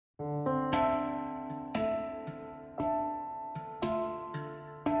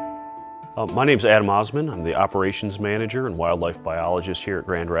My name's Adam Osmun. I'm the operations manager and wildlife biologist here at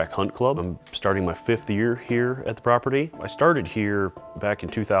Grand Rack Hunt Club. I'm starting my 5th year here at the property. I started here back in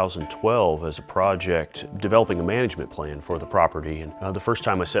 2012 as a project developing a management plan for the property. And the first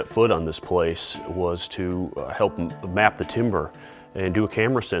time I set foot on this place was to help map the timber and do a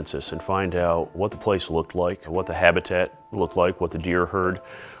camera census and find out what the place looked like, what the habitat looked like, what the deer herd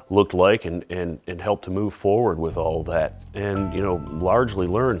looked like, and help to move forward with all that. And largely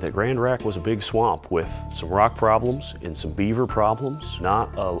learned that Grand Rack was a big swamp with some rock problems and some beaver problems,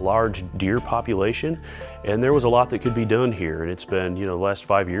 not a large deer population, and there was a lot that could be done here. And it's been, the last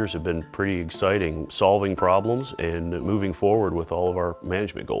 5 years have been pretty exciting, solving problems and moving forward with all of our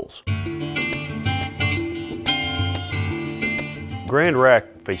management goals. Grand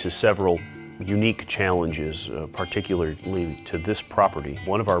Rack faces several unique challenges, particularly to this property.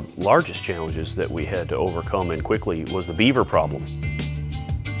 One of our largest challenges that we had to overcome and quickly was the beaver problem.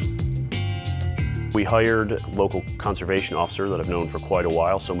 We hired a local conservation officer that I've known for quite a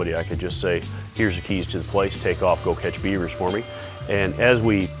while, somebody I could just say, here's the keys to the place, take off, go catch beavers for me. And as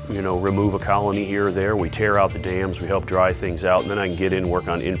we, remove a colony here or there, we tear out the dams, we help dry things out, and then I can get in, work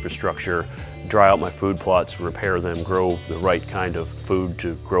on infrastructure, dry out my food plots, repair them, grow the right kind of food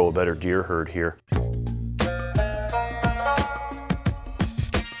to grow a better deer herd here.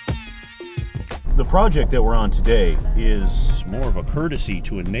 The project that we're on today is more of a courtesy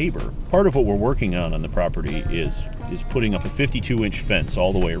to a neighbor. Part of what we're working on the property is putting up a 52-inch fence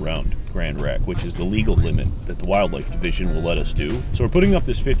all the way around Grand Rack, which is the legal limit that the Wildlife Division will let us do. So we're putting up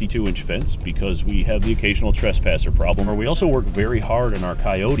this 52-inch fence because we have the occasional trespasser problem, or we also work very hard on our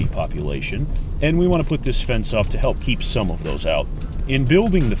coyote population, and we want to put this fence up to help keep some of those out. In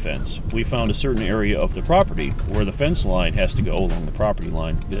building the fence, we found a certain area of the property where the fence line has to go along the property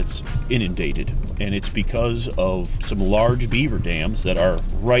line that's inundated. And it's because of some large beaver dams that are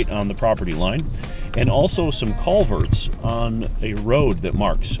right on the property line, and also some culverts on a road that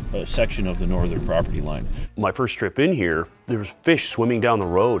marks a section of the northern property line. My first trip in here, there was fish swimming down the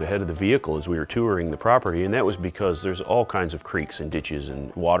road ahead of the vehicle as we were touring the property, and that was because there's all kinds of creeks and ditches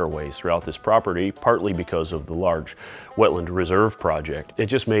and waterways throughout this property, partly because of the large wetland reserve project. It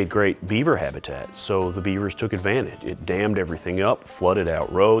just made great beaver habitat, so the beavers took advantage. It dammed everything up, flooded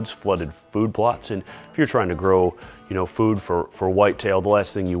out roads, flooded food plots, and if you're trying to grow food for whitetail, the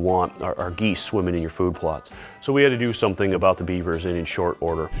last thing you want are geese swimming in your food plots. So we had to do something about the beavers and in short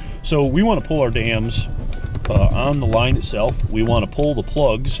order. So we want to pull our dams on the line itself. We want to pull the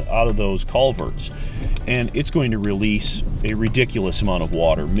plugs out of those culverts, and it's going to release a ridiculous amount of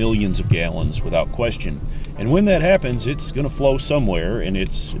water, millions of gallons without question. And when that happens, it's going to flow somewhere, and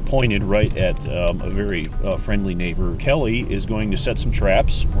it's pointed right at a very friendly neighbor. Kelly is going to set some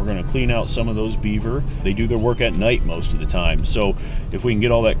traps. We're going to clean out some of those beaver. They do their work at night most of the time, so if we can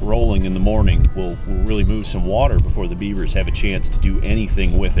get all that rolling in the morning, we'll really move some water before the beavers have a chance to do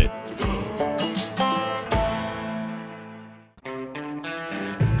anything with it.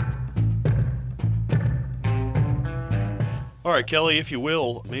 All right, Kelly, if you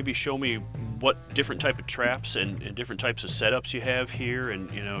will, maybe show me what different type of traps and different types of setups you have here, and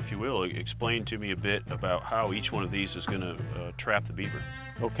if you will, explain to me a bit about how each one of these is going to trap the beaver.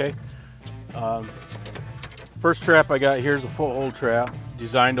 Okay. First trap I got here is a foothold trap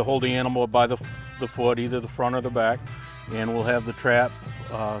designed to hold the animal by the foot, either the front or the back, and we'll have the trap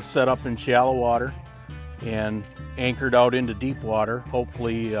set up in shallow water and anchored out into deep water,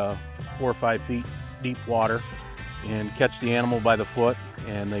 hopefully 4 or 5 feet deep water, and catch the animal by the foot,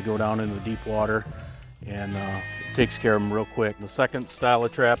 and they go down into the deep water, and it takes care of them real quick. The second style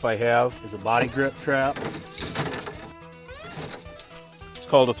of trap I have is a body grip trap. It's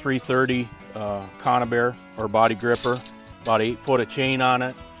called a 330 conibear or body gripper, about 8 foot of chain on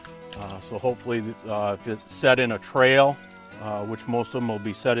it. So hopefully if it's set in a trail, which most of them will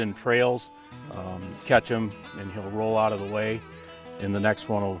be set in trails, catch him and he'll roll out of the way, and the next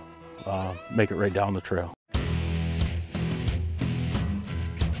one will make it right down the trail.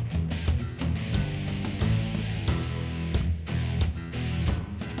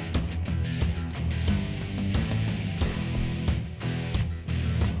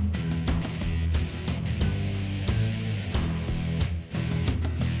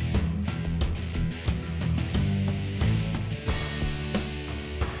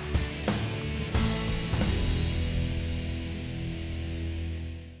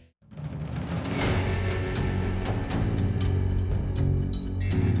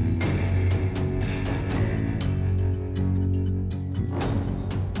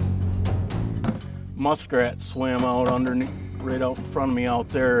 Muskrats swim out right out in front of me out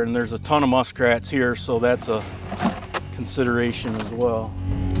there, and there's a ton of muskrats here, so that's a consideration as well.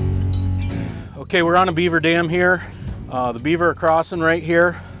 Okay, we're on a beaver dam here. The beaver are crossing right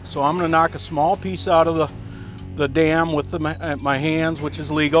here, so I'm going to knock a small piece out of the dam with my hands, which is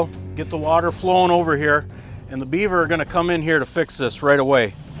legal. Get the water flowing over here, and the beaver are going to come in here to fix this right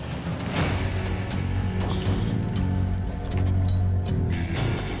away.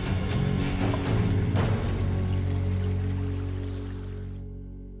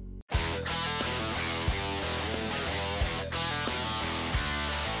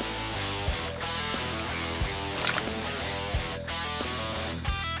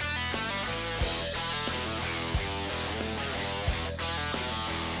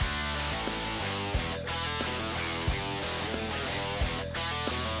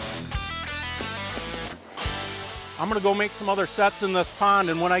 I'm gonna go make some other sets in this pond,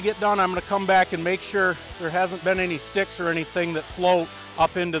 and when I get done, I'm gonna come back and make sure there hasn't been any sticks or anything that float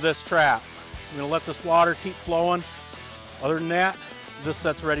up into this trap. I'm gonna let this water keep flowing. Other than that, this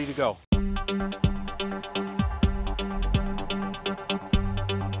set's ready to go.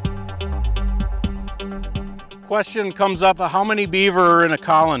 Question comes up, how many beaver are in a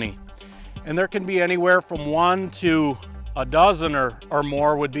colony? And there can be anywhere from 1 to a dozen or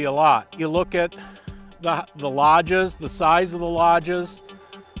more would be a lot. You look at the lodges, the size of the lodges,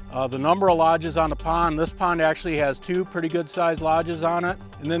 the number of lodges on the pond. This pond actually has 2 pretty good sized lodges on it.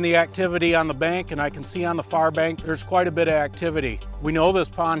 And then the activity on the bank, and I can see on the far bank, there's quite a bit of activity. We know this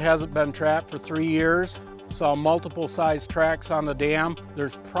pond hasn't been trapped for 3 years. Saw multiple size tracks on the dam.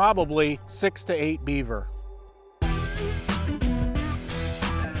 There's probably 6 to 8 beaver.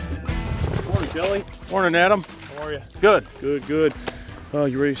 Morning, Kelly. Morning, Adam. How are you? Good. Good, good.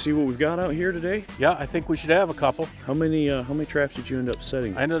 You ready to see what we've got out here today? Yeah, I think we should have a couple. How many traps did you end up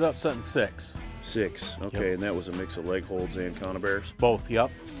setting? I ended up setting 6. 6. Okay, Yep. And that was a mix of leg holds and conibears? Both, yep.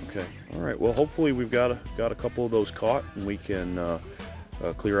 Okay. All right. Well, hopefully we've got a couple of those caught, and we can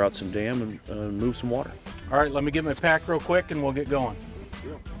clear out some dam and move some water. All right, let me get my pack real quick and we'll get going.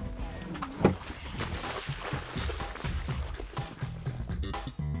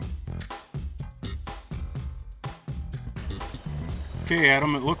 Okay,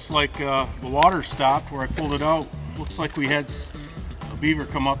 Adam, it looks like the water stopped where I pulled it out. Looks like we had a beaver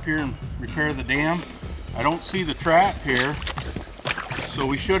come up here and repair the dam. I don't see the trap here, so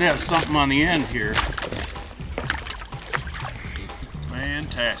we should have something on the end here.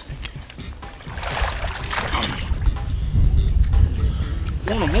 Fantastic.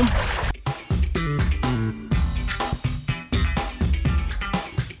 One of them.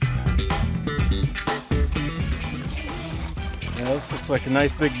 Yeah, this looks like a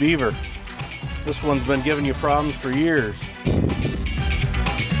nice big beaver. This one's been giving you problems for years.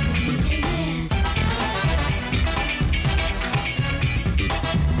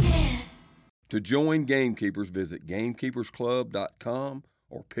 To join Gamekeepers, visit gamekeepersclub.com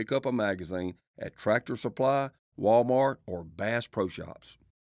or pick up a magazine at Tractor Supply, Walmart, or Bass Pro Shops.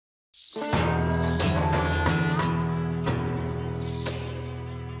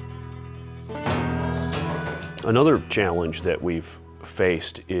 Another challenge that we've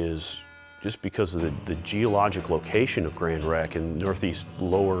faced is just because of the geologic location of Grand Rack in northeast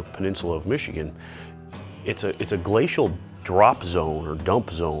lower peninsula of Michigan. It's a glacial drop zone or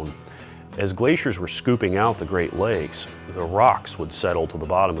dump zone. As glaciers were scooping out the Great Lakes, the rocks would settle to the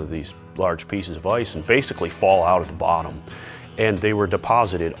bottom of these large pieces of ice and basically fall out at the bottom. And they were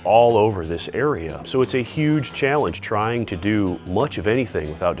deposited all over this area. So it's a huge challenge trying to do much of anything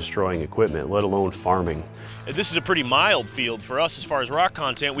without destroying equipment, let alone farming. This is a pretty mild field for us as far as rock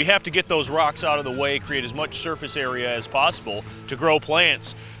content. We have to get those rocks out of the way, create as much surface area as possible to grow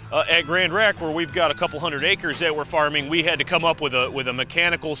plants. At Grand Rack, where we've got a couple hundred acres that we're farming, we had to come up with a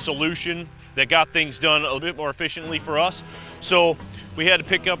mechanical solution that got things done a little bit more efficiently for us. So we had to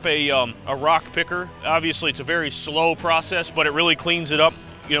pick up a rock picker. Obviously, it's a very slow process, but it really cleans it up,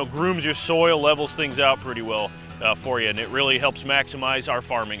 you know, grooms your soil, levels things out pretty well for you, and it really helps maximize our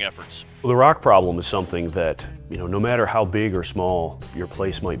farming efforts. Well, the rock problem is something that, you know, no matter how big or small your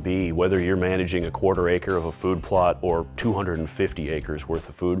place might be, whether you're managing a 1/4 acre of a food plot or 250 acres worth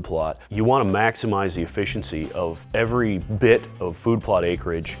of food plot, you want to maximize the efficiency of every bit of food plot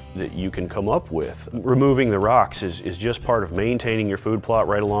acreage that you can come up with. Removing the rocks is just part of maintaining your food plot,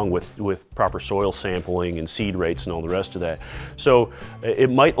 right along with proper soil sampling and seed rates and all the rest of that. So it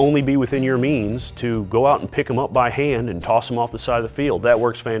might only be within your means to go out and pick them up by hand and toss them off the side of the field. That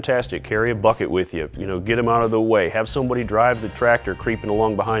works fantastic. Carry a bucket with you, you know, get them out of the away. Have somebody drive the tractor creeping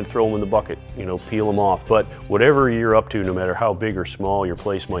along behind, throw them in the bucket, you know, peel them off. But whatever you're up to, no matter how big or small your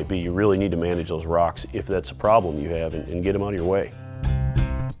place might be, you really need to manage those rocks if that's a problem you have, and get them out of your way.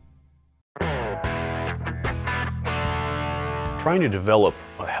 Trying to develop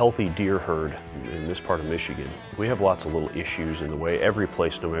a healthy deer herd in this part of Michigan, we have lots of little issues in the way. Every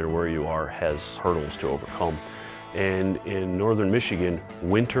place, no matter where you are, has hurdles to overcome. And in northern Michigan,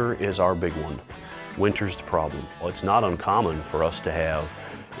 winter is our big one. Winter's the problem. Well, it's not uncommon for us to have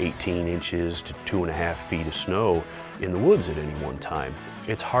 18 inches to 2.5 feet of snow in the woods at any one time.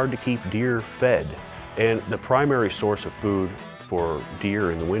 It's hard to keep deer fed. And the primary source of food for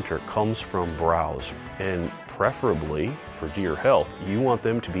deer in the winter comes from browse. And preferably for deer health, you want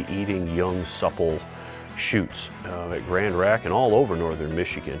them to be eating young, supple shoots. At Grand Rack and all over northern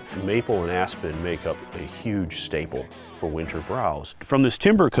Michigan, maple and aspen make up a huge staple for winter browse. From this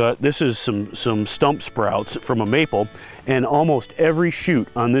timber cut, this is some stump sprouts from a maple, and almost every shoot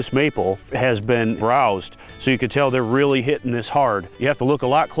on this maple has been browsed, so you can tell they're really hitting this hard. You have to look a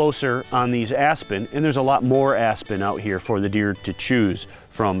lot closer on these aspen, and there's a lot more aspen out here for the deer to choose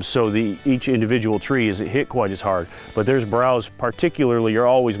from, so each individual tree isn't hit quite as hard. But there's browse, particularly, you're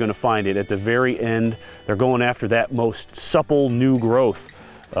always going to find it at the very end. They're going after that most supple new growth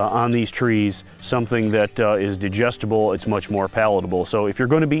on these trees, something that is digestible. It's much more palatable. So if you're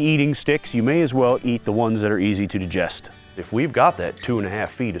going to be eating sticks, you may as well eat the ones that are easy to digest. If we've got that 2.5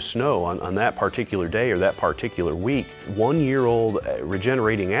 feet of snow on that particular day or that particular week, 1-year-old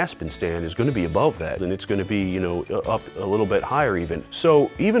regenerating aspen stand is going to be above that, and it's going to be, you know, up a little bit higher even. So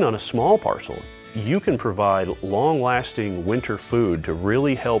even on a small parcel, you can provide long-lasting winter food to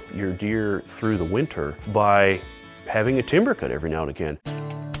really help your deer through the winter by having a timber cut every now and again.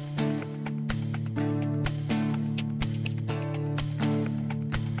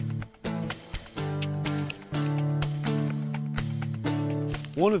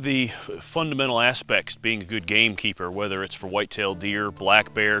 One of the fundamental aspects being a good gamekeeper, whether it's for white-tailed deer,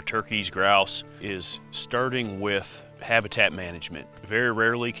 black bear, turkeys, grouse, is starting with habitat management. Very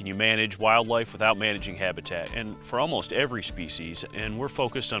rarely can you manage wildlife without managing habitat, and for almost every species, and we're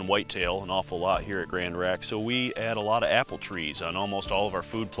focused on whitetail an awful lot here at Grand Rack, so we add a lot of apple trees on almost all of our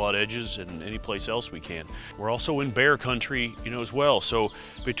food plot edges and any place else we can. We're also in bear country, you know, as well, so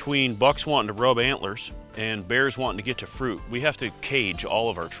between bucks wanting to rub antlers and bears wanting to get to fruit, we have to cage all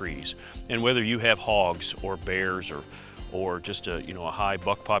of our trees. And whether you have hogs or bears or just a high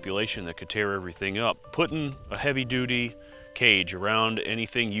buck population that could tear everything up, putting a heavy-duty cage around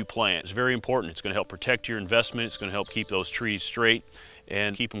anything you plant is very important. It's going to help protect your investment. It's going to help keep those trees straight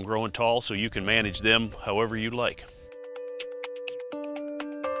and keep them growing tall so you can manage them however you like.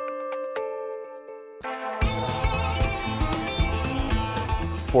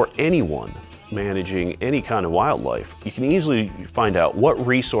 For anyone managing any kind of wildlife, you can easily find out what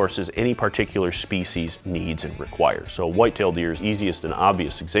resources any particular species needs and requires. So white-tailed deer is easiest and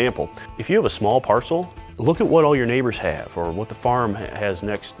obvious example. If you have a small parcel, look at what all your neighbors have or what the farm has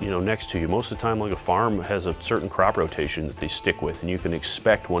next to you. Most of the time, like, a farm has a certain crop rotation that they stick with, and you can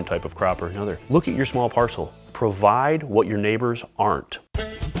expect one type of crop or another. Look at your small parcel. Provide what your neighbors aren't.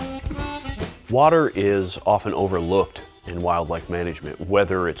 Water is often overlooked in wildlife management,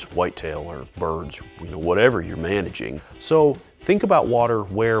 whether it's whitetail or birds, whatever you're managing. So think about water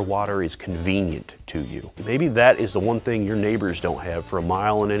where water is convenient to you. Maybe that is the one thing your neighbors don't have for a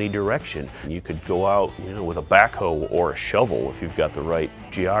mile in any direction. You could go out, with a backhoe or a shovel if you've got the right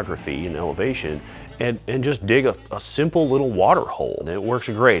geography and elevation, and just dig a simple little water hole. And it works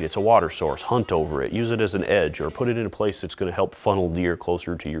great. It's a water source. Hunt over it. Use it as an edge, or put it in a place that's going to help funnel deer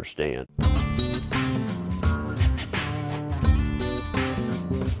closer to your stand.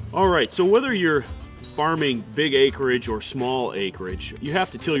 All right, so whether you're farming big acreage or small acreage, you have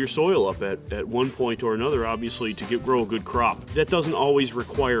to till your soil up at one point or another, obviously, to grow a good crop. That doesn't always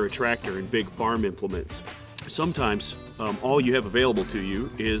require a tractor and big farm implements. Sometimes all you have available to you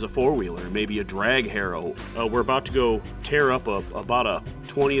is a four-wheeler, maybe a drag harrow. We're about to go tear up about a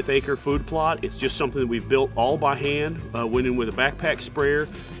 20th acre food plot. It's just something that we've built all by hand. Went in with a backpack sprayer,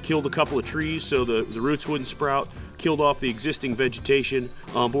 killed a couple of trees so the roots wouldn't sprout, killed off the existing vegetation,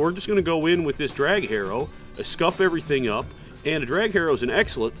 but we're just going to go in with this drag harrow, scuff everything up. And a drag harrow is an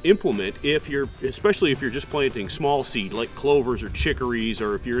excellent implement especially if you're just planting small seed like clovers or chicories,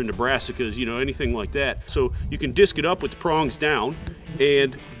 or if you're into brassicas, anything like that. So you can disc it up with the prongs down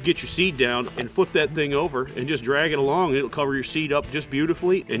and get your seed down and flip that thing over and just drag it along, and it'll cover your seed up just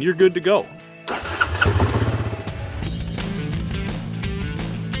beautifully, and you're good to go.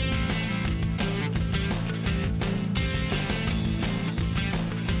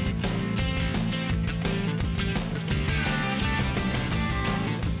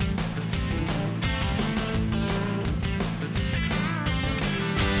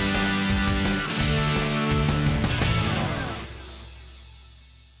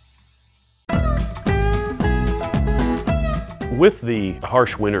 With the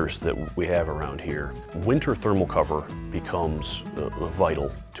harsh winters that we have around here, winter thermal cover becomes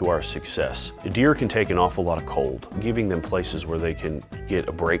vital to our success. Deer can take an awful lot of cold, giving them places where they can get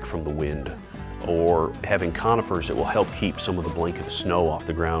a break from the wind, or having conifers that will help keep some of the blanket of snow off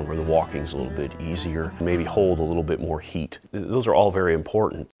the ground where the walking's a little bit easier, maybe hold a little bit more heat. Those are all very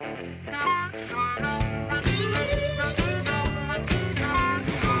important.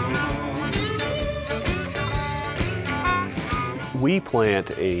 We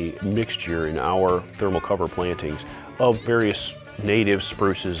plant a mixture in our thermal cover plantings of various native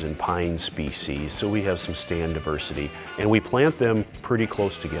spruces and pine species, so we have some stand diversity, and we plant them pretty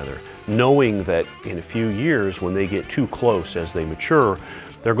close together, knowing that in a few years when they get too close as they mature,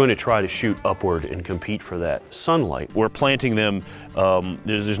 they're going to try to shoot upward and compete for that sunlight. We're planting them,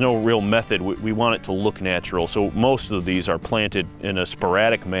 there's no real method. We want it to look natural. So most of these are planted in a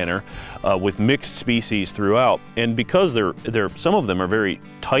sporadic manner with mixed species throughout. And because some of them are very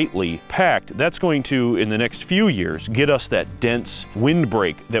tightly packed, that's going to, in the next few years, get us that dense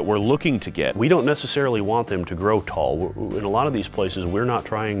windbreak that we're looking to get. We don't necessarily want them to grow tall. In a lot of these places, we're not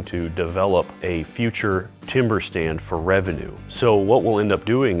trying to develop a future timber stand for revenue. So what we'll end up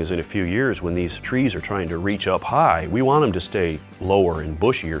doing is in a few years when these trees are trying to reach up high, we want them to stay lower and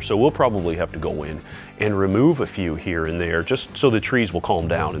bushier. So we'll probably have to go in and remove a few here and there just so the trees will calm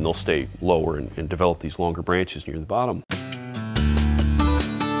down and they'll stay lower and develop these longer branches near the bottom.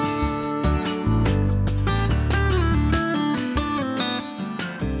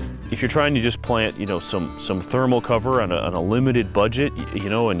 If you're trying to just plant, some thermal cover on a limited budget,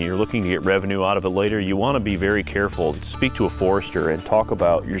 and you're looking to get revenue out of it later, you want to be very careful. Speak to a forester and talk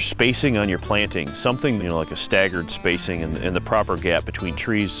about your spacing on your planting, something, like a staggered spacing and the proper gap between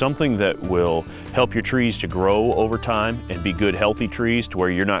trees, something that will help your trees to grow over time and be good, healthy trees to where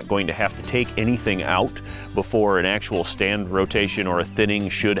you're not going to have to take anything out before an actual stand rotation or a thinning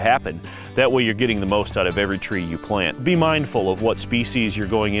should happen. That way you're getting the most out of every tree you plant. Be mindful of what species you're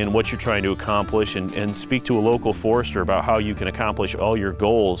going in, what you're trying to accomplish, and speak to a local forester about how you can accomplish all your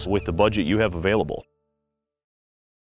goals with the budget you have available.